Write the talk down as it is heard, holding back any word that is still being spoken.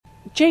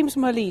James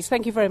Mirrlees,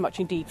 thank you very much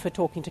indeed for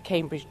talking to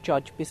Cambridge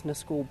Judge Business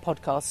School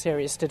podcast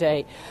series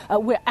today.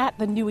 We're at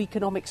the New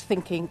Economics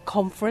Thinking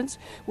Conference.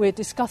 We're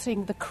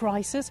discussing the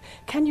crisis.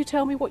 Can you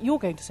tell me what you're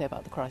going to say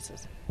about the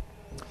crisis?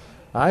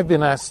 I've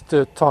been asked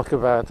to talk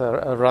about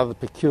a rather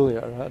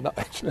peculiar,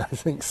 actually I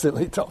think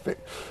silly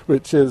topic,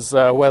 which is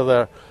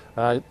whether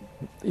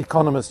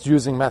economists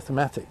using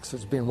mathematics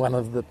has been one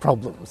of the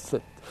problems,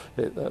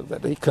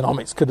 that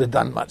economics could have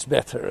done much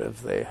better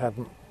if they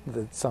hadn't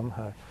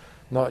somehow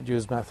not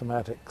used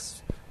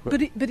mathematics.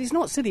 But it's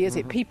not silly, is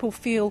it? People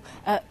feel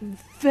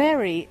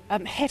very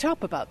het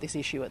up about this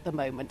issue at the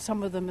moment.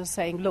 Some of them are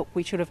saying, look,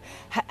 we should have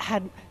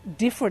had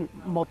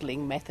different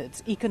modelling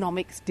methods.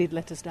 Economics did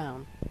let us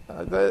down.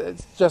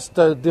 It's just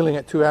dealing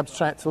at too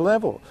abstract a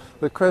level.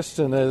 The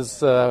question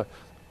is,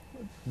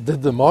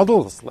 did the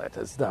models let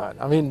us down?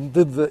 I mean,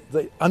 did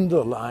the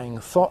underlying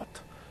thought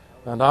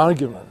and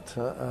argument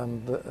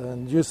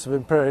and use of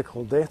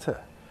empirical data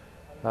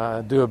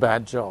do a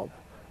bad job?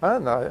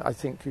 And I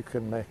think you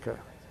can make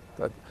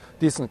a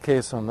decent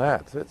case on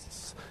that.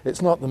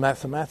 It's not the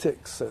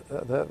mathematics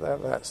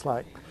that's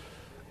like.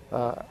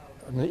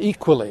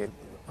 Equally,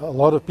 a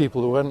lot of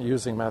people who weren't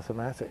using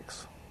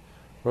mathematics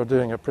were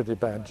doing a pretty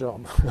bad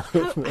job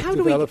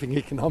developing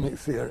economic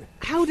theory.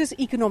 How does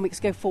economics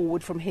go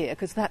forward from here?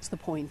 Because that's the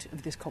point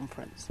of this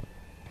conference.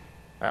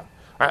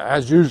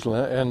 As usual,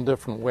 in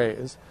different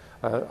ways.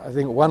 I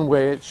think one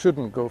way it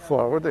shouldn't go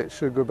forward. It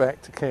should go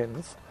back to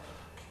Keynes.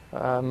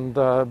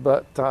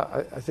 But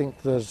I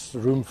think there's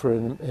room for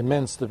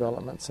immense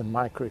developments in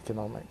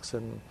microeconomics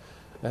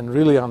and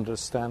really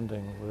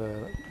understanding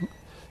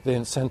the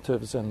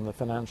incentives in the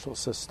financial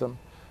system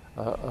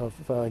of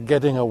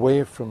getting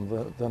away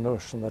from the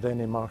notion that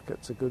any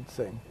market's a good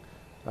thing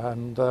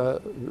and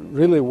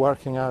really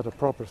working out a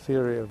proper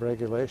theory of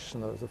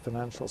regulation of the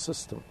financial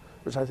system,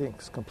 which I think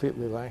is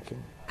completely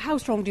lacking. How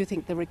strong do you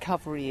think the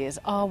recovery is?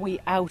 Are we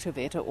out of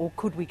it, or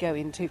could we go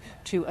into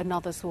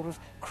another sort of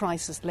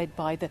crisis led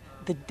by the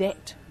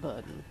debt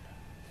burden?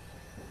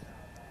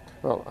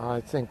 Well,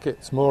 I think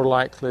it's more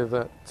likely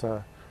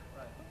that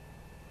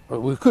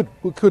we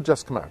could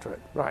just come out of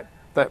it. Right,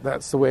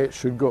 that's the way it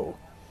should go.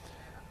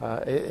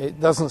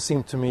 It doesn't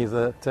seem to me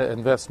that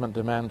investment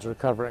demand's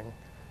recovering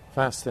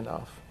fast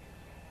enough,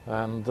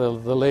 and the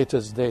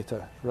latest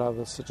data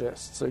rather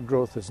suggests that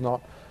growth is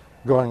not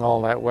going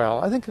all that well.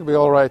 I think it'll be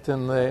all right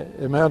in the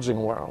emerging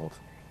world.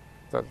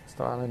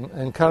 I'm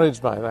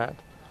encouraged by that.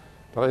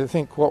 But I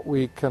think what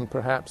we can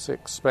perhaps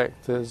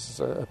expect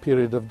is a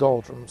period of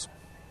doldrums.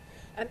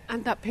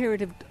 And that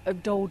period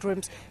of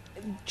doldrums,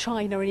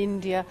 China and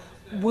India,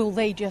 will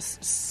they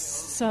just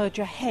surge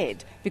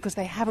ahead because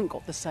they haven't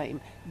got the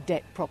same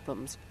debt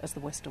problems as the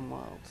Western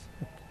world?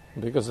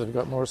 Because they've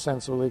got more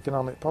sensible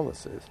economic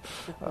policies.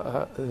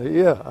 I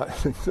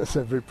think there's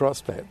every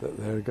prospect that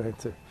they're going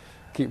to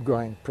keep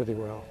going pretty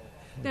well.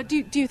 Now,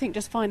 do you think,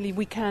 just finally,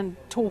 we can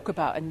talk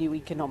about a new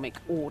economic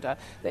order?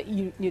 That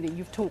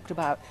you've talked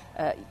about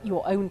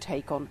your own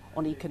take on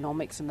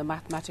economics and the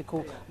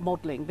mathematical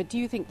modelling, but do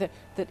you think that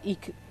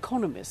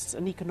economists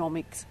and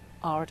economics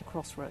are at a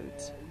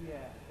crossroads?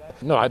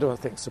 No, I don't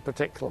think so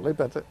particularly,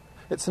 but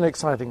it's an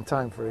exciting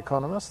time for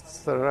economists.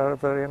 There are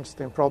very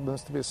interesting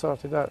problems to be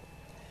sorted out.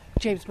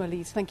 James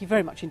Mirrlees, thank you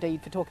very much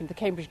indeed for talking to the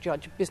Cambridge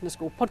Judge Business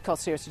School podcast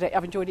series today.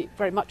 I've enjoyed it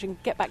very much,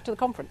 and get back to the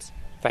conference.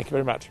 Thank you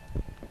very much.